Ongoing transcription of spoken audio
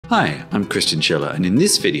Hi, I'm Christian Schiller, and in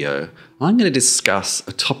this video, I'm going to discuss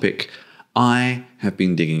a topic I have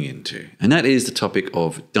been digging into, and that is the topic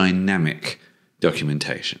of dynamic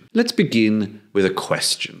documentation. Let's begin with a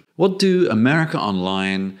question. What do America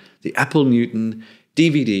Online, the Apple Newton,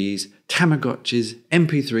 DVDs, Tamagotchis,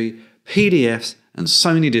 MP3, PDFs, and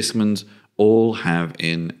Sony Discmans all have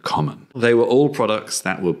in common? They were all products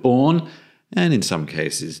that were born, and in some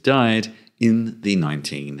cases died, in the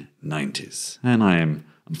 1990s. And I am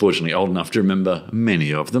unfortunately old enough to remember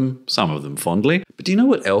many of them, some of them fondly. But do you know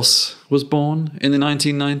what else was born in the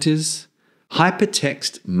 1990s?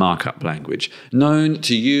 Hypertext markup language, known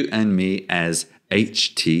to you and me as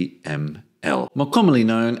HTML, more commonly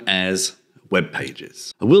known as web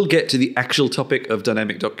pages. I will get to the actual topic of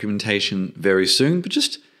dynamic documentation very soon, but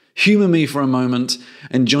just humor me for a moment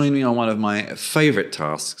and join me on one of my favorite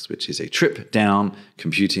tasks, which is a trip down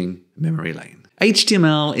computing memory lane.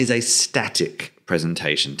 HTML is a static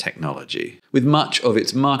presentation technology, with much of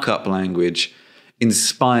its markup language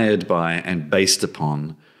inspired by and based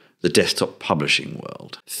upon the desktop publishing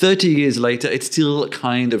world. 30 years later, it still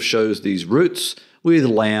kind of shows these roots, with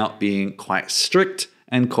layout being quite strict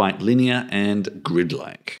and quite linear and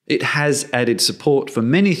grid-like. It has added support for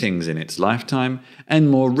many things in its lifetime, and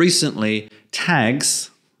more recently, tags,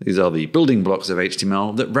 these are the building blocks of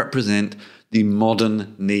HTML that represent the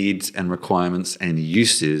modern needs and requirements and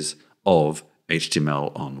uses of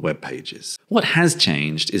HTML on web pages. What has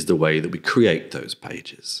changed is the way that we create those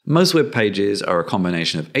pages. Most web pages are a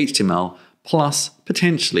combination of HTML plus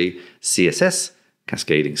potentially CSS,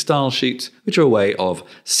 cascading style sheets, which are a way of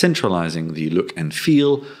centralizing the look and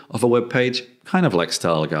feel of a web page, kind of like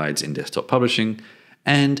style guides in desktop publishing,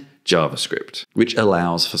 and JavaScript, which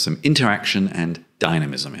allows for some interaction and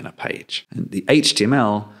dynamism in a page. And the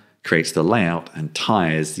HTML creates the layout and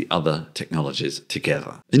ties the other technologies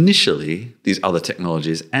together. Initially, these other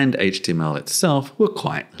technologies and HTML itself were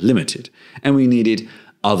quite limited, and we needed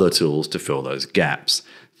other tools to fill those gaps.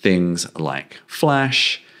 Things like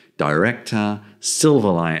Flash, Director,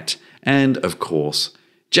 Silverlight, and of course,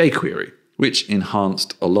 jQuery, which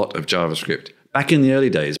enhanced a lot of JavaScript back in the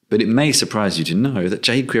early days. But it may surprise you to know that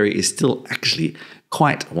jQuery is still actually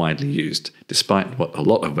quite widely used, despite what a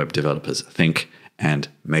lot of web developers think and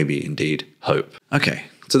maybe indeed hope. Okay,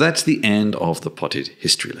 so that's the end of the potted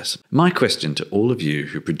history lesson. My question to all of you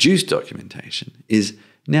who produce documentation is,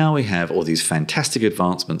 now we have all these fantastic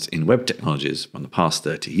advancements in web technologies from the past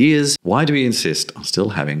 30 years, why do we insist on still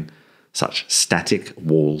having such static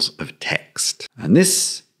walls of text? And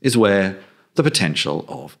this is where the potential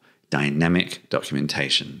of dynamic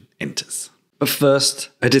documentation enters. But first,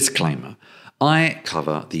 a disclaimer. I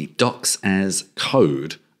cover the docs as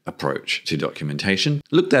code approach to documentation.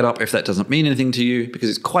 Look that up if that doesn't mean anything to you, because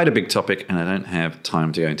it's quite a big topic and I don't have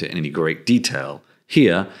time to go into any great detail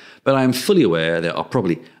here, but I'm fully aware there are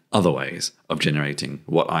probably other ways of generating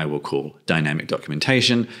what I will call dynamic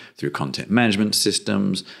documentation through content management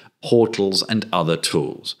systems, portals, and other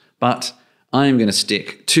tools. But I'm going to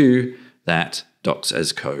stick to that docs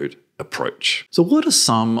as code approach. So what are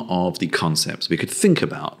some of the concepts we could think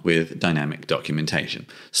about with dynamic documentation?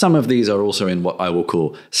 Some of these are also in what I will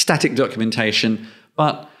call static documentation,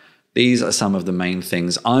 but these are some of the main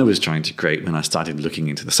things I was trying to create when I started looking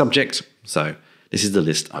into the subject. So this is the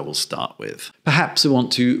list I will start with. Perhaps we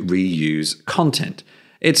want to reuse content.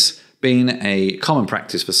 It's been a common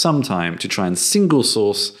practice for some time to try and single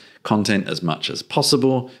source content as much as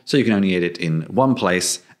possible, so you can only edit in one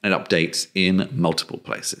place and updates in multiple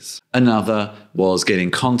places. Another was getting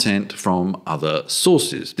content from other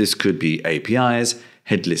sources. This could be APIs,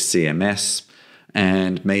 headless CMS,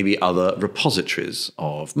 and maybe other repositories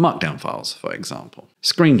of markdown files, for example.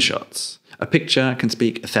 Screenshots. A picture can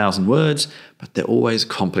speak 1,000 words, but they're always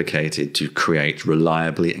complicated to create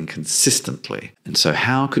reliably and consistently. And so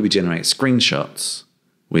how could we generate screenshots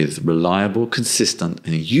with reliable, consistent,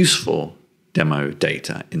 and useful demo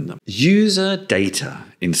data in them? User data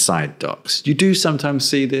inside docs. You do sometimes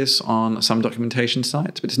see this on some documentation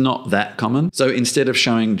sites, but it's not that common. So instead of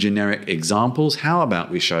showing generic examples, how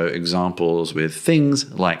about we show examples with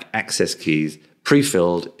things like access keys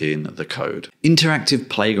pre-filled in the code? Interactive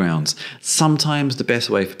playgrounds. Sometimes the best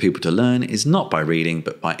way for people to learn is not by reading,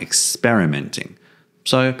 but by experimenting.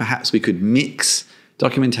 So perhaps we could mix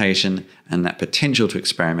documentation and that potential to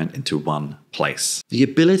experiment into one place. The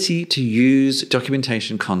ability to use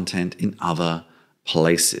documentation content in other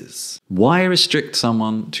places. Why restrict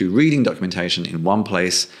someone to reading documentation in one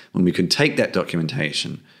place when we can take that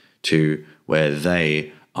documentation to where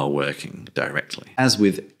they are working directly? As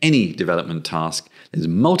with any development task, there's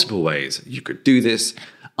multiple ways you could do this.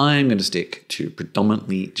 I'm going to stick to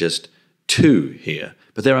predominantly just two here,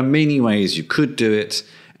 But there are many ways you could do it,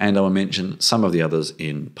 and I will mention some of the others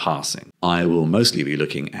in passing. I will mostly be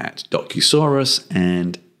looking at Docusaurus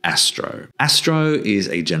and Astro. Astro is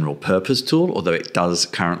a general purpose tool, although it does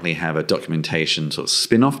currently have a documentation sort of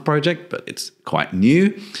spin-off project, but it's quite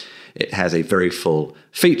new. It has a very full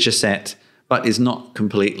feature set, but is not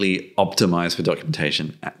completely optimized for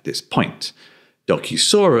documentation at this point.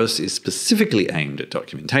 Docusaurus is specifically aimed at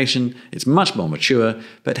documentation. It's much more mature,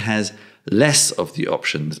 but has less of the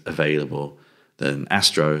options available than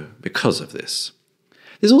Astro because of this.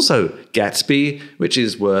 There's also Gatsby, which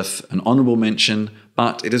is worth an honorable mention,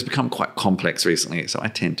 but it has become quite complex recently, so I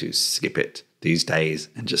tend to skip it these days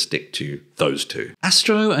and just stick to those two.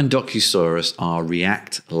 Astro and Docusaurus are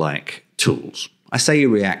React-like tools. I say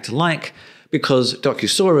React-like because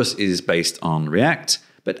Docusaurus is based on React,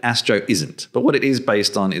 but Astro isn't. But what it is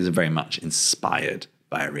based on is very much inspired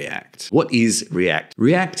by React. What is React?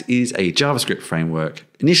 React is a JavaScript framework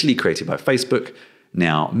initially created by Facebook,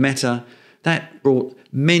 now Meta, that brought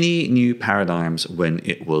many new paradigms when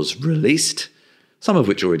it was released, some of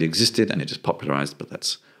which already existed and it just popularized, but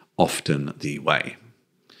that's often the way.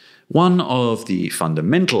 One of the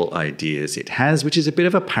fundamental ideas it has, which is a bit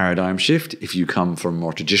of a paradigm shift if you come from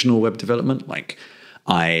more traditional web development like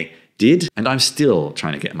I did, and I'm still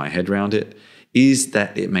trying to get my head around it, is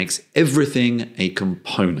that it makes everything a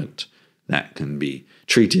component. That can be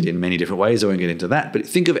treated in many different ways. I won't get into that, but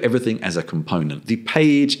think of everything as a component. The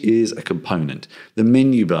page is a component. The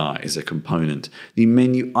menu bar is a component. The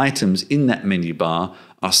menu items in that menu bar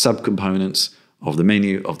are subcomponents of the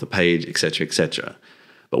menu, of the page, etc., etc.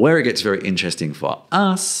 But where it gets very interesting for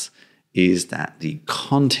us is that the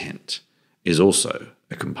content is also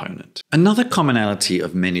a component. Another commonality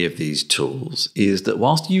of many of these tools is that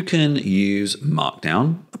whilst you can use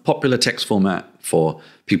Markdown, a popular text format for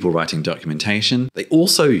people writing documentation, they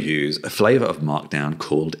also use a flavor of Markdown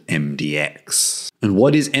called MDX. And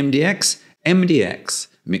what is MDX? MDX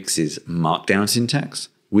mixes Markdown syntax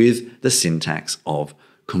with the syntax of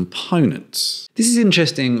components. This is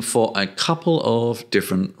interesting for a couple of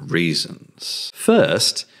different reasons.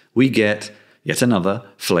 First, we get yet another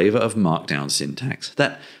flavor of Markdown syntax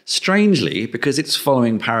that, strangely, because it's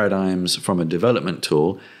following paradigms from a development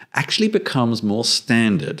tool, actually becomes more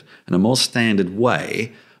standard and a more standard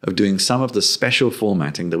way of doing some of the special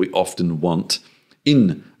formatting that we often want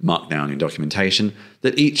in Markdown in documentation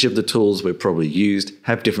that each of the tools we've probably used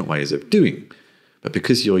have different ways of doing. But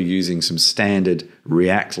because you're using some standard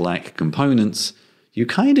React-like components, you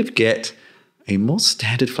kind of get a more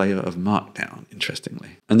standard flavor of Markdown,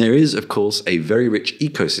 interestingly. And there is, of course, a very rich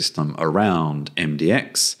ecosystem around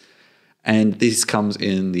MDX, and this comes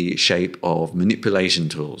in the shape of manipulation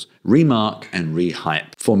tools, Remark and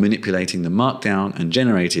Rehype, for manipulating the Markdown and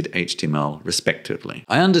generated HTML respectively.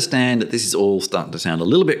 I understand that this is all starting to sound a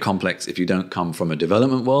little bit complex if you don't come from a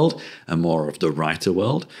development world and more of the writer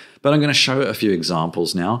world, but I'm going to show a few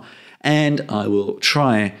examples now, and I will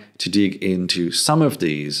try to dig into some of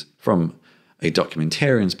these from a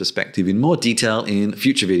documentarian's perspective in more detail in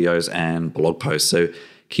future videos and blog posts. So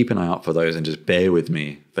keep an eye out for those and just bear with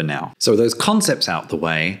me for now. So those concepts out the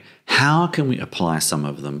way, how can we apply some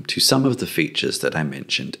of them to some of the features that I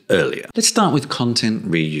mentioned earlier? Let's start with content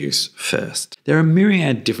reuse first. There are a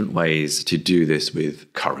myriad different ways to do this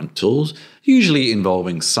with current tools, usually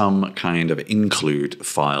involving some kind of include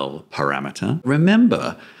file parameter.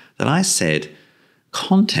 Remember that I said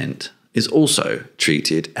content is also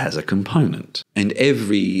treated as a component. And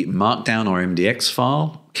every Markdown or MDX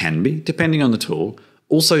file can be, depending on the tool,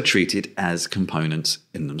 also treated as components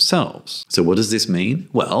in themselves. So what does this mean?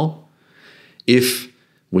 Well, if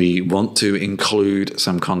we want to include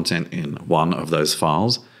some content in one of those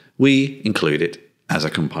files, we include it as a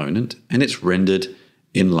component and it's rendered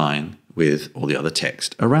in line with all the other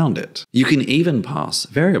text around it. You can even pass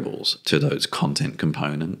variables to those content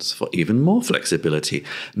components for even more flexibility.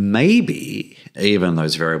 Maybe even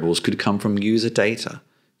those variables could come from user data,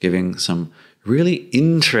 giving some really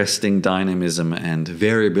interesting dynamism and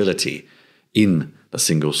variability in the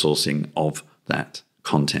single sourcing of that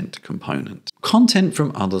content component. Content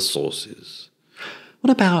from other sources.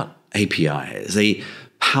 What about APIs? They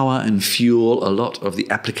power and fuel a lot of the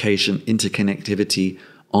application interconnectivity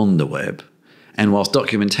on the web. And whilst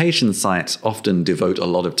documentation sites often devote a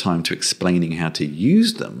lot of time to explaining how to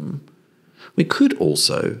use them, we could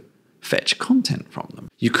also fetch content from them.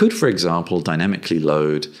 You could, for example, dynamically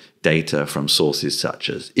load data from sources such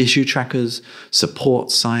as issue trackers,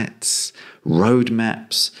 support sites,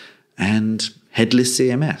 roadmaps, and headless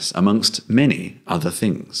CMS, amongst many other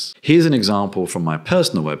things. Here's an example from my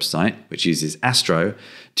personal website, which uses Astro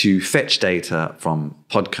to fetch data from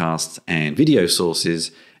podcasts and video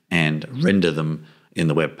sources and render them in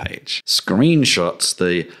the web page. Screenshots,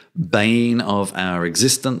 the bane of our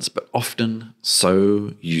existence, but often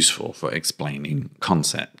so useful for explaining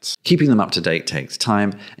concepts. Keeping them up to date takes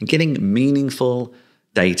time, and getting meaningful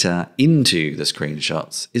data into the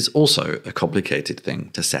screenshots is also a complicated thing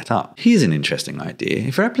to set up. Here's an interesting idea.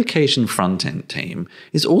 If your application front-end team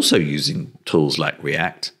is also using tools like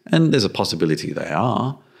React, and there's a possibility they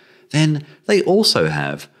are, then they also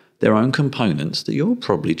have their own components that you're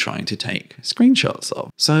probably trying to take screenshots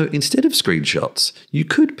of. So instead of screenshots, you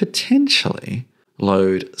could potentially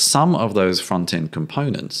load some of those front-end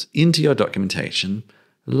components into your documentation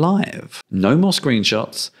live. No more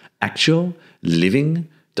screenshots, actual living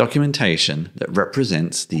documentation that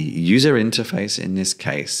represents the user interface in this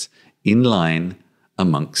case in line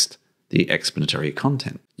amongst the explanatory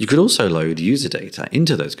content. You could also load user data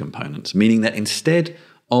into those components, meaning that instead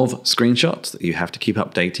of screenshots that you have to keep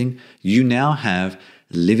updating, you now have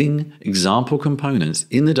living example components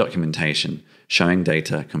in the documentation showing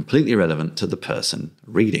data completely relevant to the person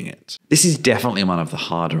reading it. This is definitely one of the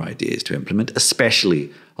harder ideas to implement, especially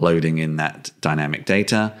loading in that dynamic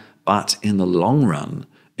data, but in the long run,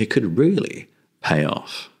 it could really pay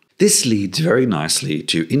off. This leads very nicely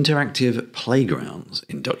to interactive playgrounds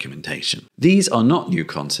in documentation. These are not new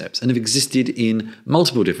concepts and have existed in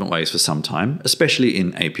multiple different ways for some time, especially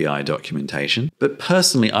in API documentation. But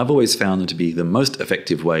personally, I've always found them to be the most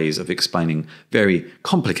effective ways of explaining very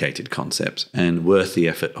complicated concepts and worth the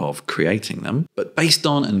effort of creating them. But based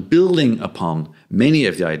on and building upon many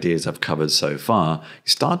of the ideas I've covered so far,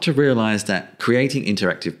 you start to realize that creating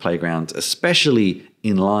interactive playgrounds, especially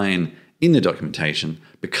in line in the documentation,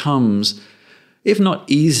 becomes, if not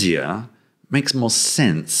easier, makes more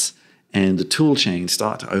sense, and the tool chains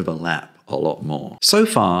start to overlap a lot more. So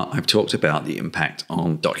far, I've talked about the impact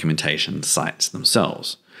on documentation sites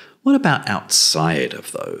themselves. What about outside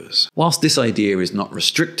of those? Whilst this idea is not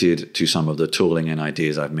restricted to some of the tooling and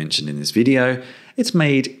ideas I've mentioned in this video, it's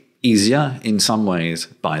made easier in some ways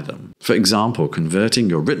by them. For example,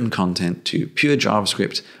 converting your written content to pure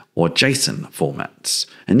JavaScript or JSON formats.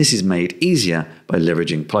 And this is made easier by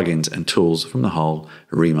leveraging plugins and tools from the whole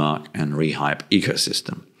Remark and Rehype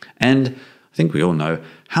ecosystem. And I think we all know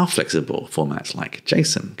how flexible formats like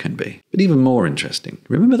JSON can be. But even more interesting,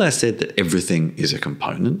 remember that I said that everything is a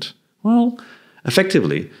component? Well,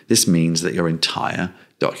 effectively, this means that your entire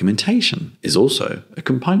documentation is also a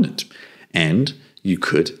component. And you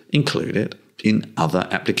could include it in other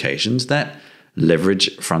applications that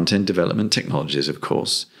leverage front-end development technologies, of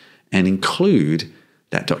course, and include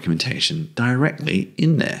that documentation directly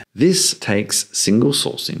in there. This takes single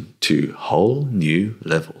sourcing to whole new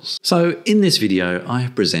levels. So in this video, I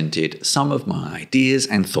have presented some of my ideas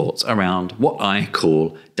and thoughts around what I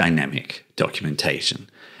call dynamic documentation.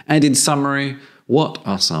 And in summary, what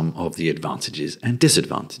are some of the advantages and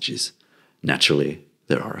disadvantages? Naturally,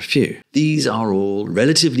 there are a few. These are all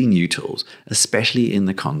relatively new tools, especially in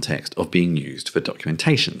the context of being used for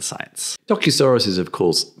documentation sites. Docusaurus is of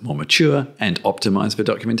course more mature and optimized for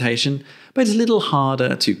documentation, but it's a little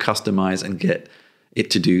harder to customize and get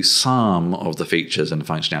it to do some of the features and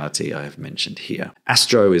functionality I have mentioned here.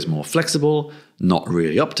 Astro is more flexible, not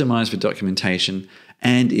really optimized for documentation,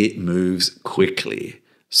 and it moves quickly,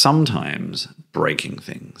 sometimes breaking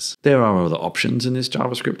things. There are other options in this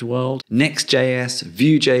JavaScript world. Next.JS,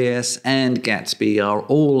 Vue.js, and Gatsby are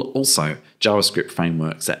all also JavaScript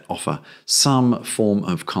frameworks that offer some form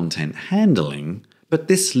of content handling, but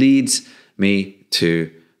this leads me to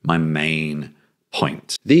my main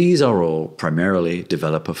point. These are all primarily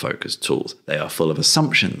developer-focused tools. They are full of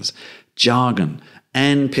assumptions, jargon,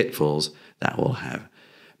 and pitfalls that will have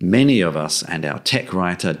many of us and our tech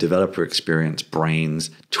writer, developer experience brains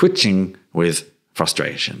twitching with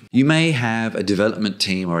frustration. You may have a development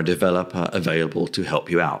team or a developer available to help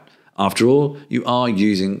you out. After all, you are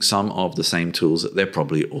using some of the same tools that they're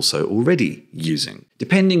probably also already using.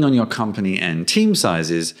 Depending on your company and team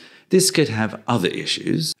sizes, this could have other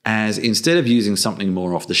issues, as instead of using something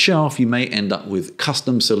more off the shelf, you may end up with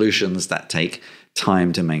custom solutions that take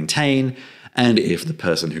time to maintain. And if the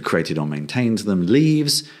person who created or maintains them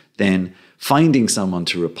leaves, then finding someone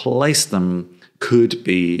to replace them could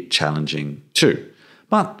be challenging too.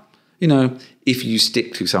 But, if you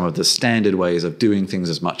stick to some of the standard ways of doing things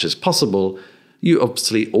as much as possible, you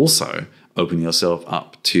obviously also open yourself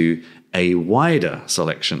up to a wider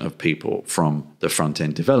selection of people from the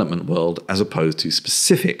front-end development world as opposed to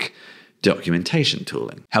specific documentation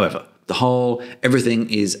tooling. However, the whole, everything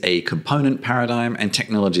is a component paradigm, and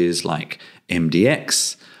technologies like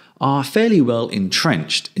MDX are fairly well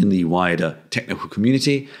entrenched in the wider technical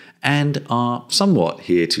community and are somewhat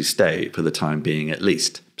here to stay for the time being at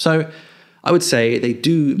least. So I would say they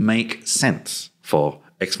do make sense for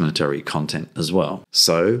explanatory content as well.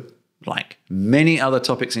 So, like many other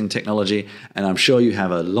topics in technology, and I'm sure you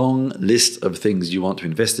have a long list of things you want to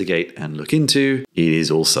investigate and look into, it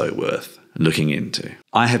is also worth looking into.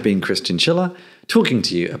 I have been Chris Chinchilla, talking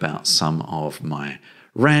to you about some of my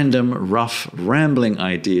random, rough, rambling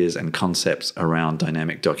ideas and concepts around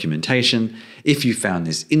dynamic documentation. If you found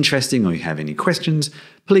this interesting or you have any questions,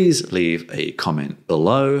 please leave a comment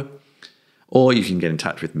below. Or you can get in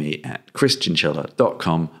touch with me at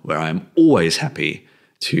chrischinchilla.com, where I'm always happy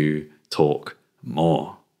to talk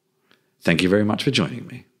more. Thank you very much for joining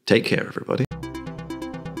me. Take care, everybody.